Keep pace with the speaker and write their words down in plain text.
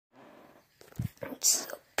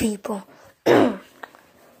people.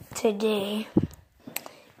 Today,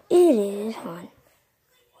 it is on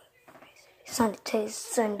Sunday. Today's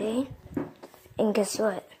Sunday, and guess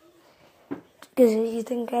what? Because you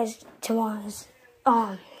think, guys, tomorrow's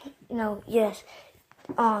tomorrow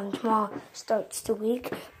starts the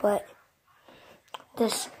week, but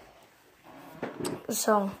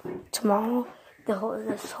tomorrow,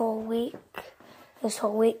 this whole week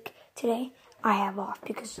today, I have off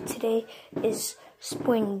because today is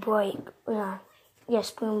spring break.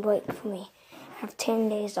 Spring break for me. I have 10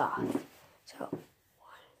 days off. So 1,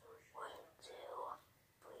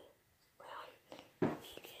 2, 3, 4,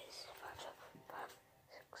 5,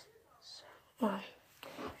 6, 7.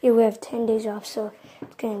 Yeah, we have 10 days off, so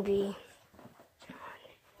it's gonna be 5,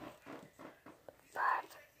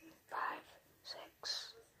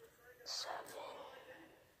 6, 7,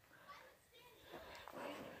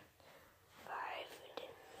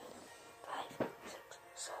 5, 6,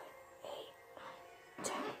 7, 8, 9,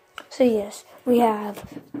 10. So yes, we have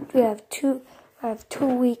 2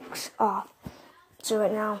 weeks off. So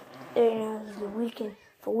right now is the weekend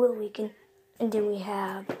for Will Weekend, and then we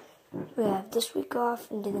have this week off,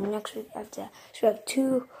 and then the next week after that. So we have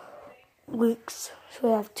 2 weeks. So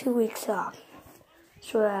we have 2 weeks off.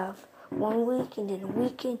 So we have 1 week, and then a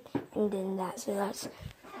weekend, and then that. So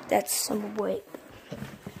that's summer break.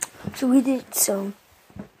 So we did a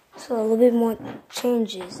little bit more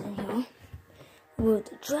changes in here. We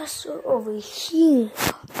moved the dresser over here.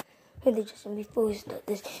 Hey, the dresser before we start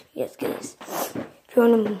this. Yes, guys. If you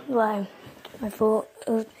want to know why my fault,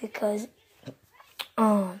 it was because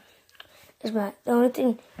the only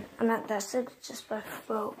thing, I'm not that sick, it's just my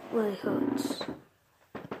throat really hurts.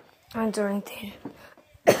 I don't do anything.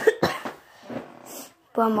 But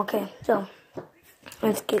I'm okay. So,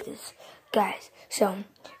 let's get this. Guys, so,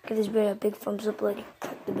 give this video a big thumbs up, like,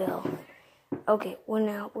 click the bell. Okay, we're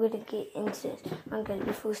going to get into this. Guys,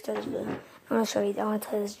 before we start this video, I want to tell you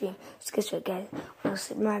this dream. Let's get started, guys. I'm going to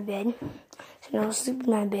sleep in my bed. So now I'll sleep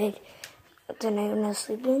in my bed. Tonight when I was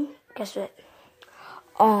sleeping, guess what?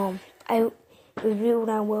 When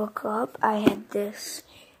I woke up, I had this.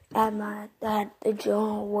 I had the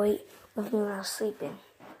journal weight with me when I was sleeping.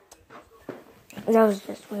 That was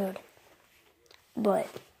just weird. But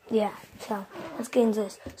yeah, so let's get into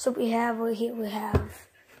this. So we have right here. We have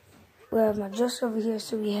my dresser over here.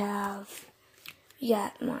 So we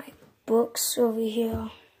got my books over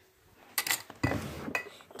here.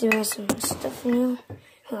 There's some stuff in here.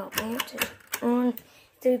 Well, I have to on.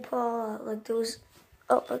 They pull like those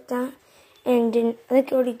up like that. And then I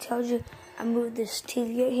think I already told you I moved this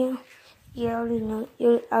TV right here. You already know.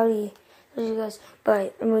 You already told you guys,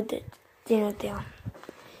 but I moved it down.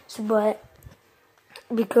 So, but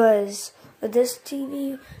because with this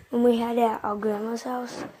TV, when we had it at our grandma's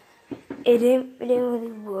house, it didn't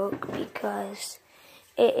really work because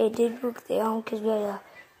it did work there because we had a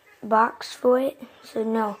box for it. So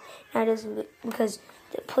no, that doesn't, because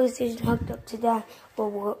the PlayStation hooked up to that will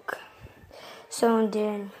work. So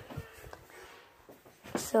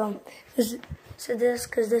this,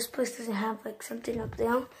 because this place doesn't have like something up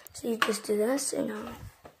there, so you just do this and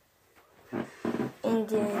then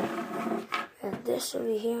we have this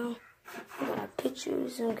over here. We got our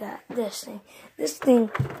pictures and we got this thing. This thing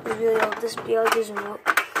is really old. This BL doesn't work.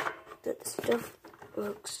 The stuff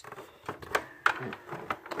works.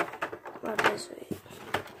 About this way.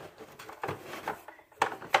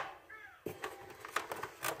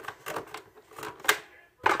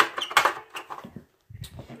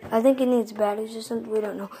 I think it needs batteries or something. We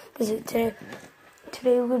don't know. Because today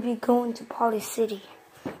we'll be going to Party City.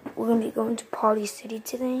 We're gonna be going to Party City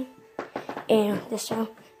today, and this time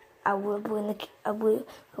I will bring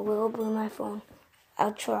my phone.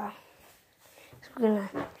 I'll try. So we're gonna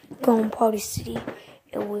go in Party City,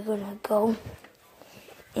 and we're gonna go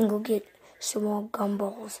and go get some more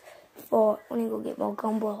gumballs for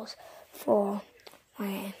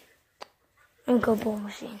my gumball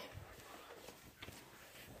machine.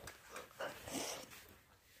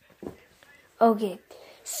 Okay,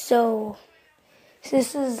 so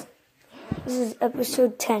this is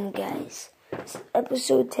episode 10, guys. This is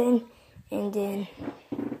episode 10, and then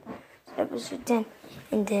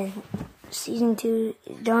season 2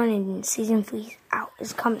 is done, and season 3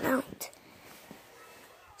 is coming out.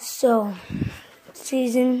 So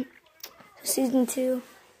season 2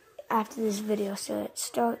 after this video. So it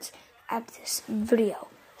starts after this video.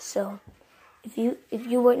 So if you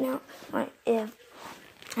right now,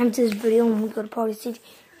 after this video, when we go to Party City,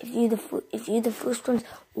 if you're the first ones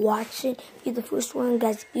watching,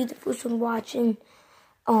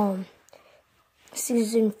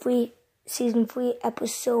 season 3 season 3,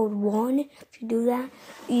 episode 1. If you do that,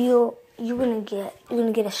 you're gonna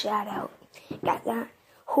get a shout out. Got that?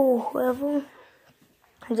 Whoever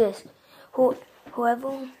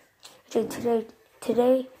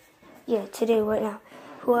today right now.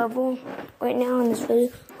 Whoever right now in this video,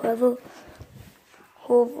 whoever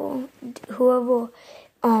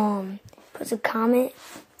puts a comment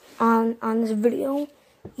on this video,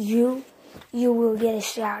 you will get a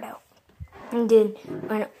shout out. And then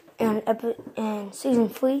in season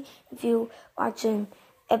 3, if you watching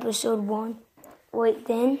episode 1, wait,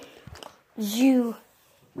 then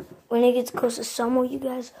when it gets close to summer, you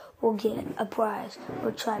guys will get a prize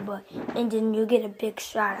or try button, and then you'll get a big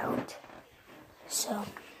shout out. So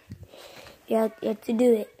you have to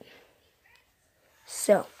do it.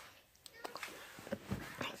 So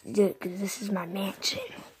because this is my mansion.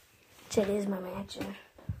 It is my mansion.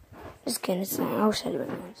 Just kidding, it's not outside of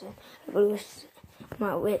my mansion. But it's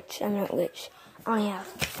my witch. I'm not rich. I only have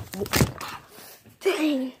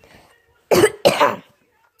dang.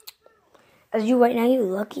 As you right now, you're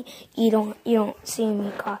lucky you don't see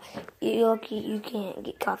me cough. You're lucky you can't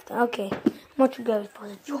get coughed on. Okay, how much you guys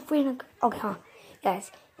pause? If you're afraid of okay, huh?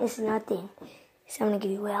 Guys, this is nothing. So I'm gonna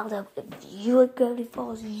give you riled up. If you like Gravity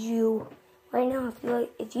Falls, right now,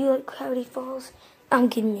 if you like Gravity Falls, I'm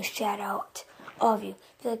giving you a shout out. All of you.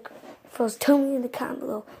 If you like Falls, tell me in the comment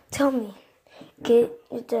below. Tell me.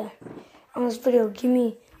 On this video, give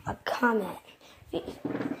me a comment. You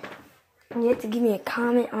have to give me a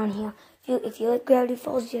comment on here. If you like Gravity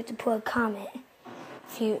Falls, you have to put a comment.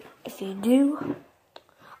 If you do,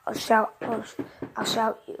 I'll shout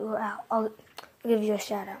you out. I'll give you a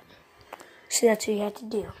shout out. So that's what you have to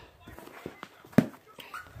do.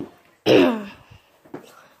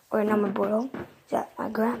 Right now, my bottle is at my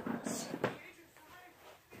grandma's.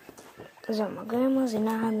 It's at my grandma's, and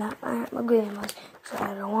now I'm not at my grandma's. So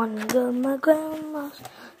I don't want to go to my grandma's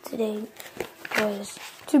today because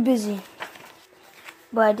too busy.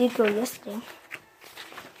 But I did go yesterday.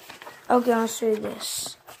 Okay, I'll show you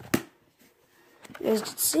this. As you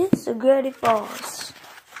can see, it's the Gravity Falls.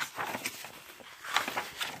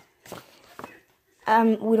 I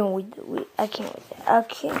can't with that.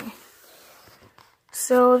 Okay.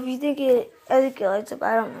 So if you think I think it lights up,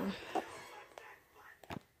 I don't know.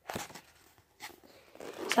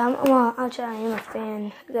 So I'll try. I am a fan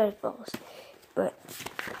of Gravity Falls, but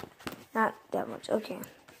not that much. Okay.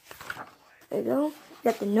 There you go.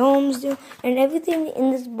 Got the gnomes there, and everything in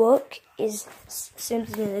this book is same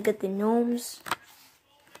to me. They got the gnomes.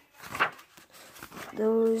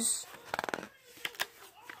 Those.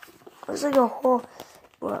 It's like a whole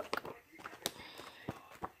book.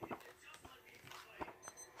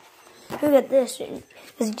 Look at this. Do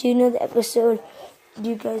you know the episode? Do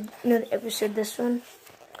you guys know the episode? This one.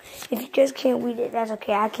 If you guys can't read it, that's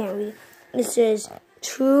okay. I can't read it. It says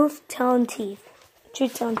Truth Telling Teeth.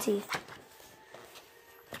 Truth Telling Teeth.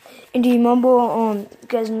 And do you remember, you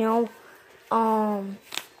guys know,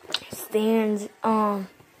 Stan's,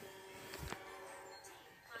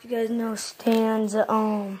 you guys know Stan's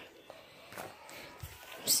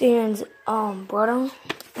brother?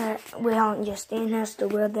 Stan has to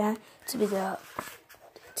wear that to be the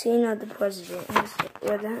president. He has to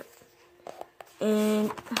wear that.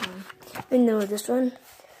 And, you know this one,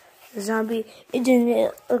 the zombie,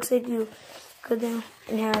 it looks like you go down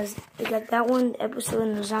and you got that one episode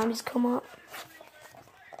and the zombies come up.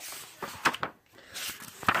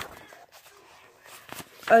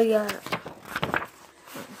 Oh yeah.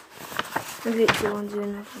 Maybe it's the ones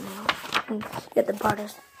doing nothing now. You got the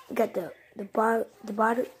bottomless. You got the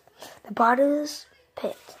bottomless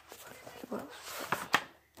pit.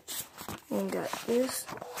 And you got this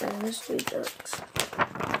and mystery ducks.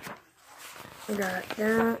 You got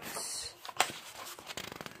that.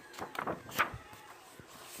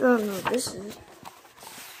 I don't know what this is.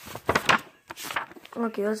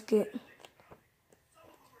 Okay, let's get.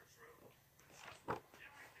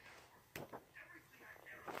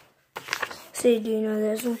 Say, do you know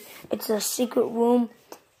this one? It's a secret room.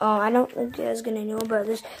 I don't think you guys gonna know about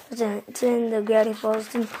this. It's in the Gravity Falls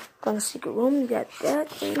thing. Got a secret room. You got that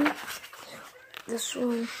thing. This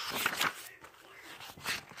one.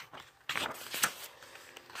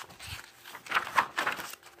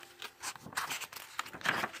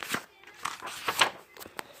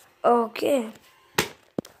 Okay.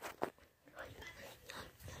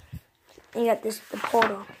 You got this, the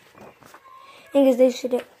portal. Because they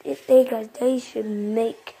should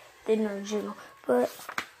make the nerd journal, but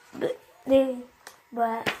they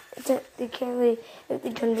can't really make the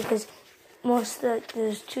journal because most of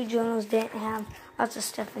those two journals didn't have lots of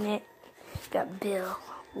stuff in it. You got Bill.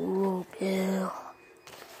 Ooh, Bill.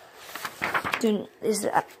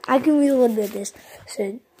 I can read a little bit of this. It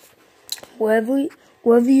said, whatever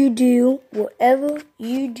you do,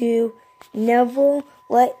 never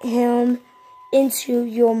let him into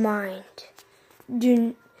your mind.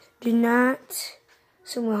 Do not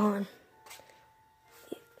summon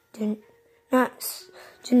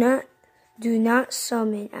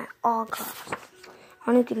at all costs.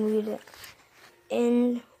 I can read it.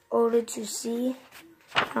 In order to see,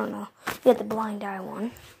 I don't know. We got the blind eye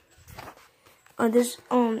one. This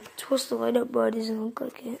supposed to light up, but it doesn't look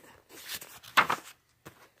like it.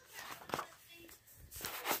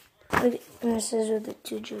 And it says with the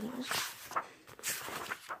 2 journals.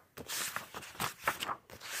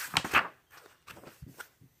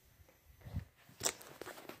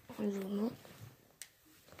 Zoom up.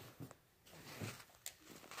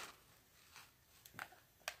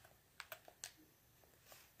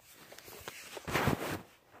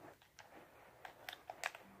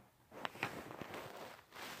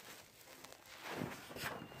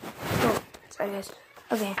 I guess.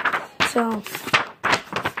 Okay, so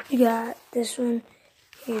you got this one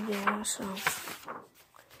here there, so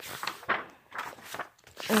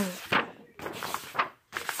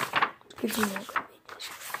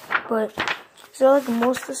but so like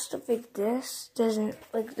most of the stuff like this doesn't,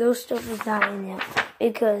 like those stuff is not in there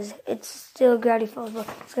because it's still Gravity Falls, but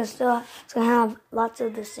it's gonna have lots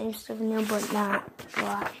of the same stuff in there, but not a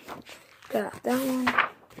lot. Got that one.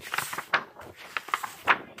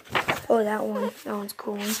 Oh, that one's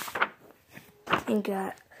cool. And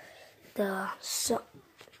got the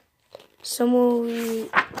summary.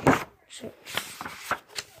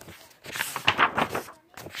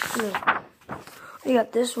 We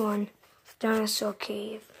got this one, Dinosaur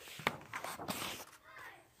Cave.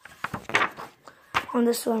 On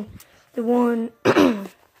this one, the one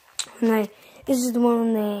this is the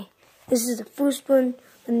first one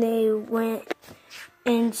when they went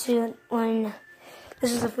into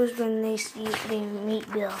this is the first one they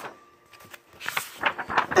meet Bill.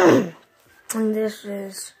 And this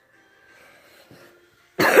is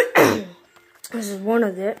one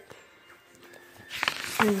of it.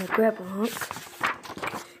 And the grapple hook.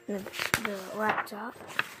 And the laptop.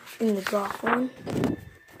 And the golf one.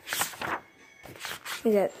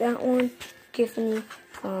 We got that one. Tiffany,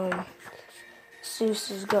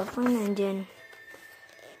 Seuss's girlfriend, and then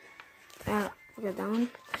I got that one.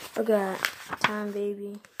 I got Time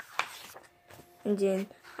Baby, and then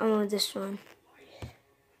I'm on this one.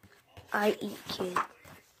 I eat kids,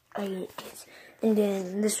 and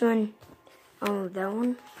then this one, that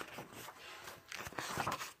one.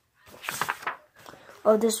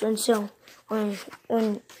 Oh, this one. So when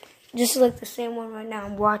just like the same one right now,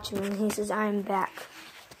 I'm watching, and he says, "I'm back."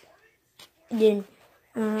 And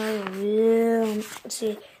then let's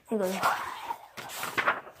see, I go.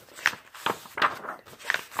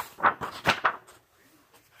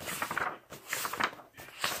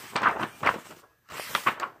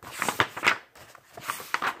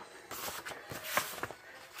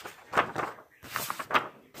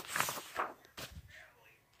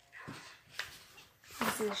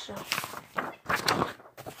 The show.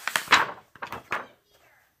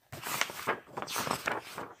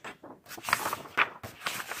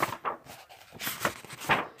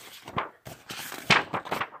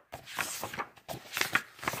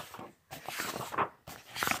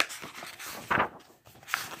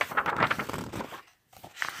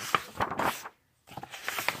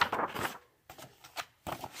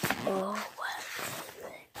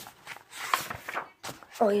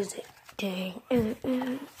 Oh, is it? Dang.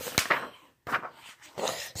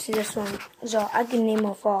 See this one. So I can name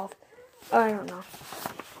off all. I don't know.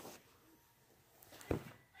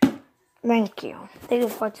 Thank you. Thank you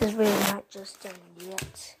for watching this video. Not just done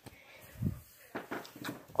yet.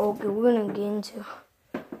 Okay, we're gonna get into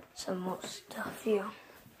some more stuff here.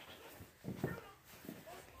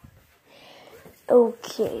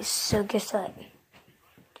 Okay, so guess what?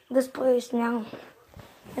 This place now.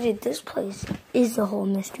 Actually, this place is the whole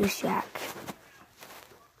Mystery Shack.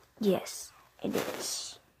 Yes, it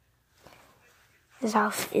is. This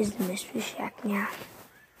house is the Mystery Shack now.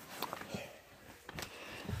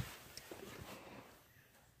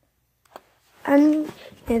 And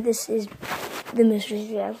this is the Mystery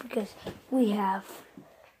Shack because we have,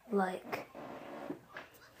 like,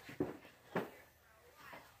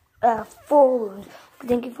 4 rooms.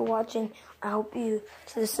 Thank you for watching. I hope you,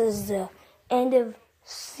 so this is the end of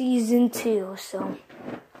season 2, so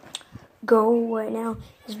go right now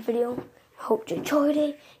this video. Hope you enjoyed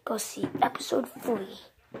it. Go see episode 3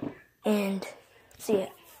 and see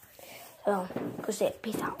it. So go see it.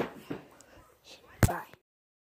 Peace out.